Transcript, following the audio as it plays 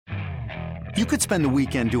You could spend the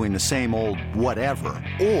weekend doing the same old whatever,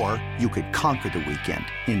 or you could conquer the weekend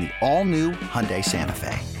in the all-new Hyundai Santa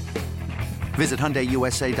Fe. Visit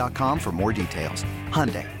HyundaiUSA.com for more details.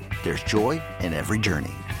 Hyundai, there's joy in every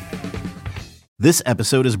journey. This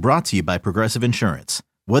episode is brought to you by Progressive Insurance.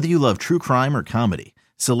 Whether you love true crime or comedy,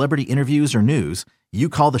 celebrity interviews or news, you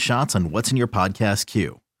call the shots on what's in your podcast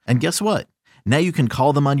queue. And guess what? Now you can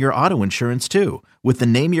call them on your auto insurance too with the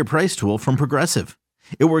Name Your Price tool from Progressive.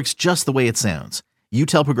 It works just the way it sounds. You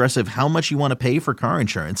tell Progressive how much you want to pay for car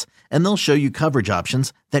insurance, and they'll show you coverage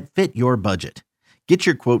options that fit your budget. Get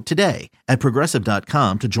your quote today at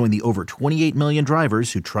Progressive.com to join the over 28 million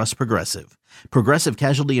drivers who trust Progressive. Progressive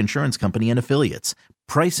Casualty Insurance Company and Affiliates.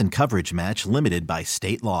 Price and coverage match limited by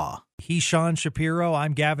state law. He's Sean Shapiro.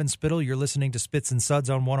 I'm Gavin Spittle. You're listening to Spits and Suds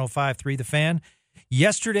on 105.3 The Fan.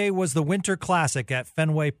 Yesterday was the Winter Classic at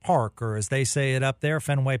Fenway Park, or as they say it up there,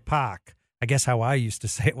 Fenway Park. I guess how I used to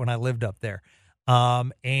say it when I lived up there.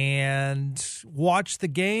 And watched the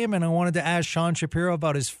game, and I wanted to ask Sean Shapiro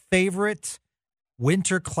about his favorite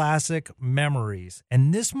Winter Classic memories.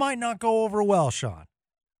 And this might not go over well, Sean,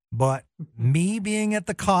 but me being at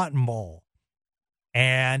the Cotton Bowl,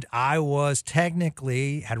 and I was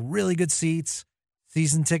technically had really good seats,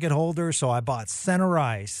 season ticket holder, so I bought center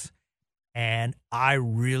ice, and I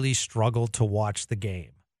really struggled to watch the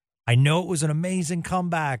game. I know it was an amazing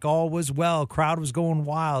comeback. All was well. Crowd was going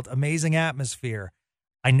wild. Amazing atmosphere.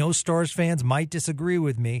 I know Stars fans might disagree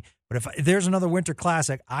with me, but if there's another Winter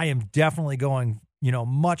Classic, I am definitely going,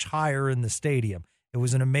 much higher in the stadium. It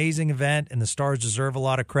was an amazing event, and the Stars deserve a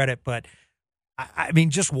lot of credit. But, I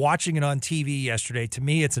mean, just watching it on TV yesterday, to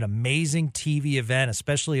me, it's an amazing TV event,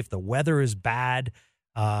 especially if the weather is bad,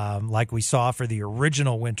 like we saw for the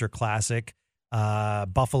original Winter Classic.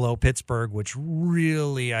 Buffalo, Pittsburgh, which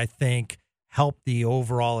really, I think, helped the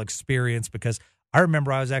overall experience, because I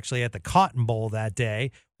remember I was actually at the Cotton Bowl that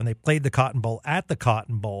day when they played the Cotton Bowl at the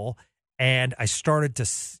Cotton Bowl, and I started to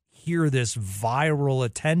hear this viral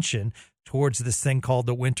attention towards this thing called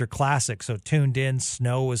the Winter Classic. So tuned in,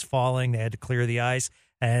 snow was falling, they had to clear the ice,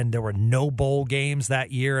 and there were no bowl games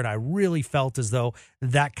that year, and I really felt as though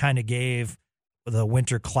that kind of gave the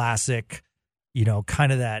Winter Classic,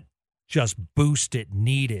 kind of that just boost it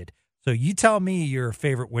needed. So you tell me your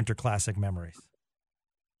favorite Winter Classic memories.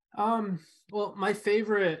 Well, my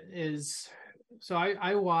favorite is, so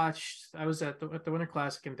I was at the Winter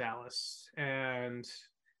Classic in Dallas, and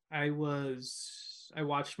I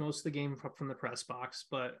watched most of the game from the press box,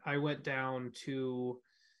 but I went down to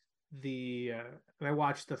I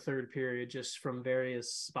watched the third period just from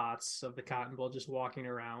various spots of the Cotton Bowl, just walking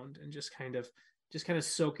around and just kind of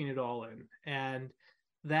soaking it all in. And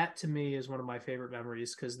that to me is one of my favorite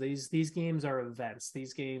memories, because these games are events.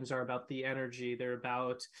 These games are about the energy. They're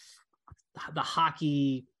about the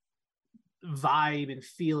hockey vibe and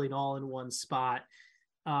feeling all in one spot.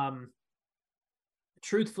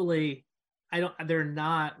 Truthfully, they're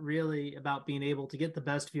not really about being able to get the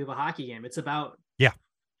best view of a hockey game. It's about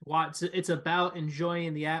it's about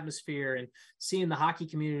enjoying the atmosphere and seeing the hockey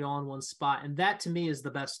community all in one spot. And that to me is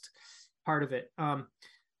the best part of it.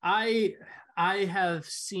 I have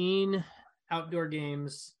seen outdoor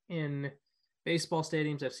games in baseball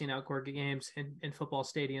stadiums. I've seen outdoor games in football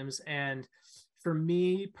stadiums. And for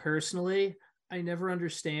me personally, I never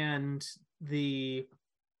understand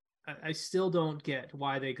I still don't get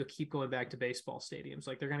why they keep going back to baseball stadiums.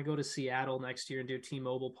 Like, they're going to go to Seattle next year and do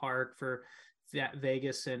T-Mobile Park for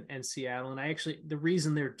Vegas and Seattle. And the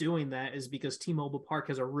reason they're doing that is because T-Mobile Park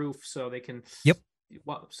has a roof, so they can,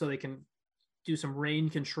 so they can do some rain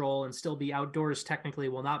control and still be outdoors technically,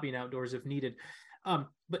 while not being outdoors if needed.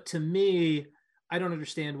 But to me, I don't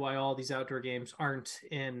understand why all these outdoor games aren't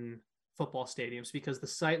in football stadiums, because the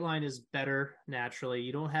sightline is better naturally.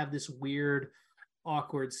 You don't have this weird,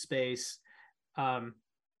 awkward space. I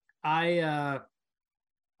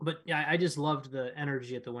just loved the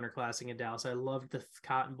energy at the Winter Classic in Dallas. I loved the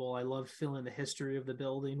Cotton Bowl. I loved feeling the history of the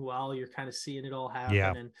building while you're kind of seeing it all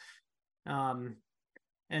happen. Yeah.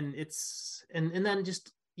 And then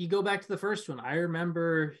just, you go back to the first one. I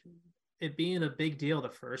remember it being a big deal, the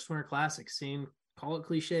first Winter Classic, call it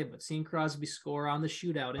cliche, but seeing Crosby score on the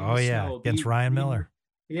shootout in the snow against Ryan Miller.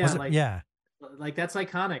 Yeah, like that's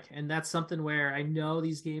iconic, and that's something where I know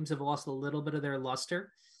these games have lost a little bit of their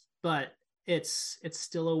luster, but it's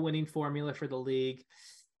still a winning formula for the league.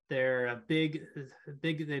 They're a big.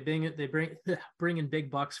 They bring in big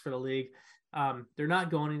bucks for the league. They're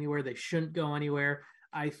not going anywhere. They shouldn't go anywhere.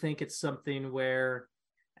 I think it's something where,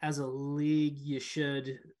 as a league, you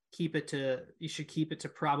should keep it to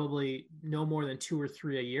probably no more than 2 or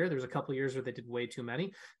 3 a year. There's a couple of years where they did way too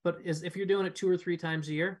many, but if you're doing it 2 or 3 times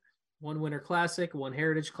a year, one Winter Classic, one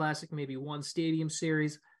Heritage Classic, maybe one Stadium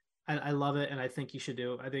Series. I love it, and I think you should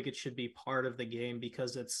do. I think it should be part of the game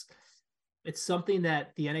because it's something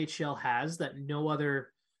that the NHL has that no other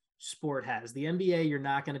sport has. The NBA, you're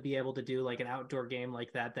not going to be able to do like an outdoor game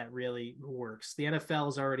like that really works. The NFL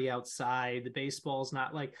is already outside. The baseball's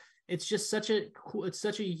not like. It's just such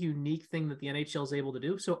a unique thing that the NHL is able to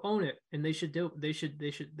do. So own it, and they should do. They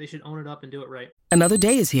should own it up and do it right. Another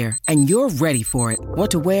day is here, and you're ready for it.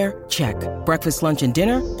 What to wear? Check. Breakfast, lunch, and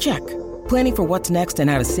dinner? Check. Planning for what's next and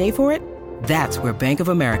how to save for it? That's where Bank of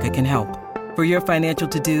America can help. For your financial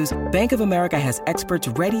to-dos, Bank of America has experts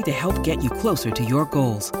ready to help get you closer to your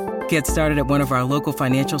goals. Get started at one of our local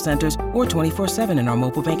financial centers or 24/7 in our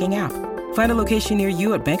mobile banking app. Find a location near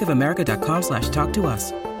you at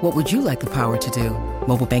bankofamerica.com/talktous. What would you like the power to do?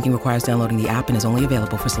 Mobile banking requires downloading the app and is only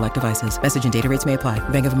available for select devices. Message and data rates may apply.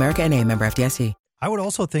 Bank of America NA, member FDIC. I would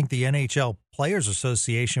also think the NHL Players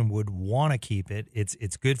Association would want to keep it.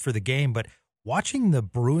 It's good for the game, but watching the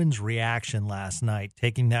Bruins' reaction last night,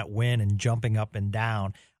 taking that win and jumping up and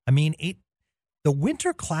down, I mean, the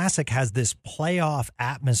Winter Classic has this playoff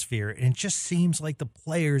atmosphere, and it just seems like the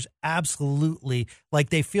players absolutely,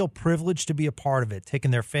 like they feel privileged to be a part of it,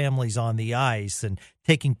 taking their families on the ice and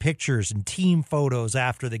taking pictures and team photos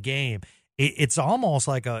after the game. It's almost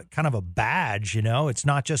like a kind of a badge, you know? It's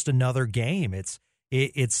not just another game. It's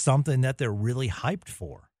something that they're really hyped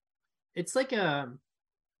for. It's like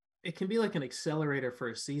it can be like an accelerator for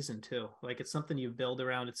a season too. Like it's something you build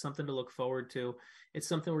around. It's something to look forward to. It's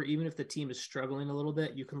something where even if the team is struggling a little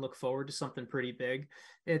bit, you can look forward to something pretty big.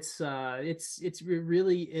 It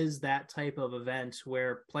really is that type of event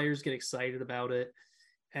where players get excited about it.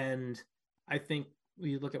 And I think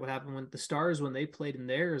we look at what happened when the Stars, when they played in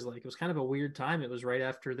theirs, like it was kind of a weird time. It was right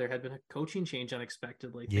after there had been a coaching change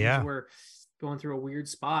unexpectedly. Things were going through a weird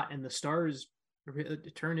spot, and the Stars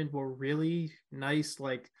turned into a really nice,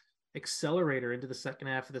 like, accelerator into the second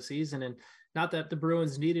half of the season. And not that the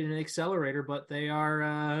Bruins needed an accelerator, but they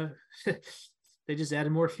are they just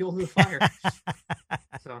added more fuel to the fire.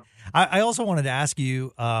 So I also wanted to ask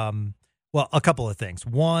you well, a couple of things.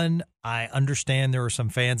 One, I understand there are some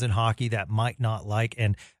fans in hockey that might not like,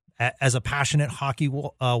 and as a passionate hockey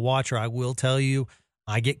watcher, I will tell you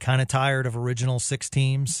I get kind of tired of original six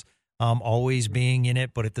teams always being in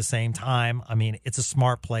it, but at the same time, I mean, it's a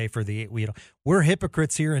smart play for we're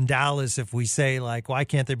hypocrites here in Dallas if we say, like, why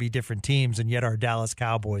can't there be different teams? And yet our Dallas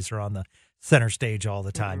Cowboys are on the center stage all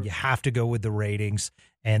the time. Mm-hmm. You have to go with the ratings,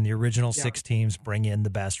 and the original six teams bring in the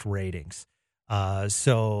best ratings.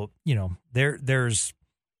 So, you know, there's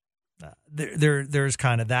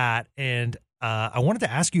kind of that. And I wanted to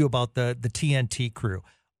ask you about the TNT crew.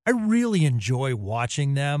 I really enjoy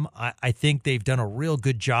watching them. I think they've done a real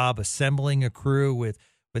good job assembling a crew with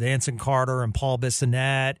Anson Carter and Paul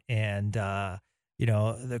Bissonnette and, you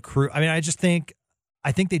know, the crew. I mean,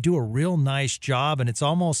 I think they do a real nice job, and it's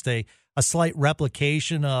almost a slight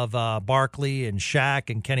replication of Barkley and Shaq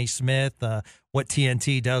and Kenny Smith, what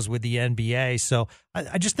TNT does with the NBA. So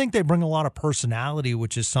I just think they bring a lot of personality,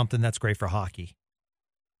 which is something that's great for hockey.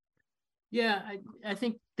 Yeah, I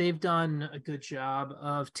think they've done a good job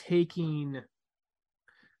of taking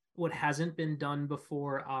what hasn't been done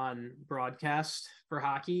before on broadcast for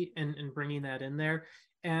hockey and bringing that in there.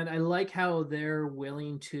 And I like how they're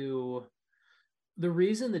willing to. The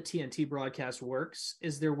reason the TNT broadcast works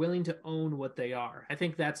is they're willing to own what they are. I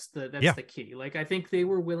think that's the key. Like, I think they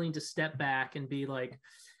were willing to step back and be like,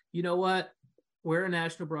 you know what, we're a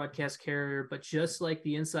national broadcast carrier, but just like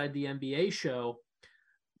the Inside the NBA show,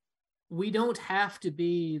 we don't have to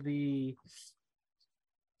be the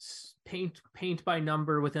paint by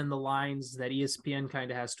number within the lines that ESPN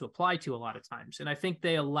kind of has to apply to a lot of times. And I think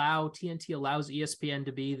TNT allows ESPN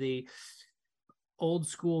to be the old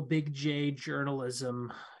school Big J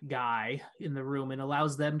journalism guy in the room and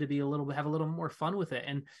allows them to be have a little more fun with it.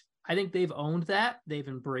 And I think they've owned that. They've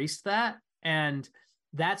embraced that. And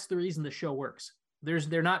that's the reason the show works.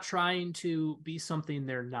 They're not trying to be something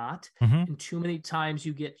they're not. Mm-hmm. And too many times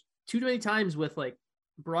with like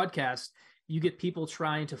broadcast, you get people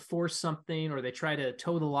trying to force something, or they try to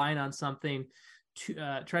toe the line on something,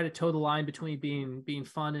 to try to toe the line between being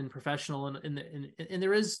fun and professional. And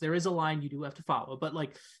there is a line you do have to follow. But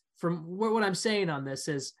like, from what I'm saying on this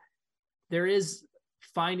is there is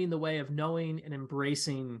finding the way of knowing and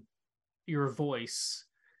embracing your voice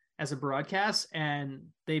as a broadcast, and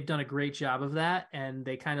they've done a great job of that, and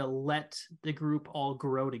they kind of let the group all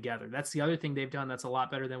grow together. That's the other thing they've done that's a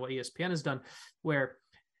lot better than what ESPN has done, where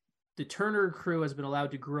the Turner crew has been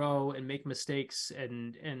allowed to grow and make mistakes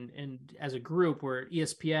and as a group, where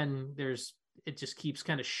ESPN, it just keeps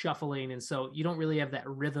kind of shuffling. And so you don't really have that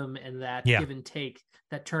rhythm and that Yeah. give and take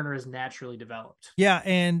that Turner has naturally developed. Yeah,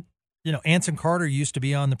 and Anson Carter used to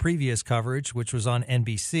be on the previous coverage, which was on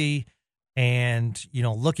NBC, and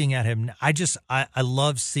looking at him, I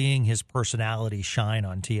love seeing his personality shine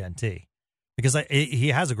on TNT because he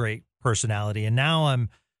has a great personality, and now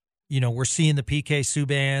we're seeing the PK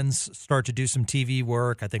Subans start to do some TV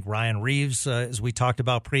work. I think Ryan Reeves, as we talked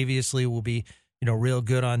about previously, will be real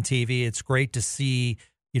good on TV. It's great to see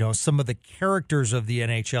some of the characters of the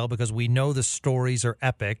NHL because we know the stories are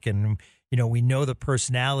epic and we know the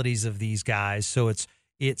personalities of these guys. So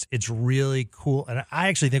it's really cool. And I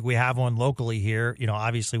actually think we have one locally here,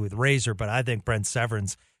 obviously with Razor, but I think Brent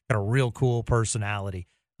Severin's got a real cool personality.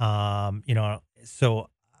 So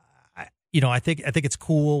I think it's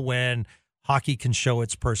cool when hockey can show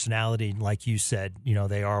its personality. Like you said,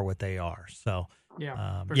 they are what they are. So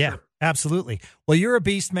sure. Absolutely. Well, you're a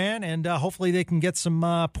beast, man, and hopefully they can get some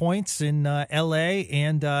points in L.A.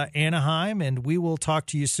 and Anaheim, and we will talk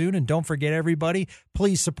to you soon. And don't forget, everybody,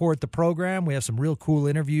 please support the program. We have some real cool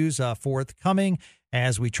interviews forthcoming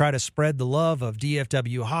as we try to spread the love of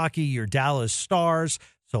DFW hockey, your Dallas Stars.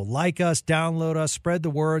 So like us, download us, spread the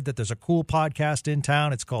word that there's a cool podcast in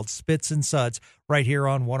town. It's called Spits and Suds right here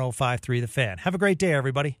on 105.3 The Fan. Have a great day,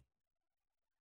 everybody.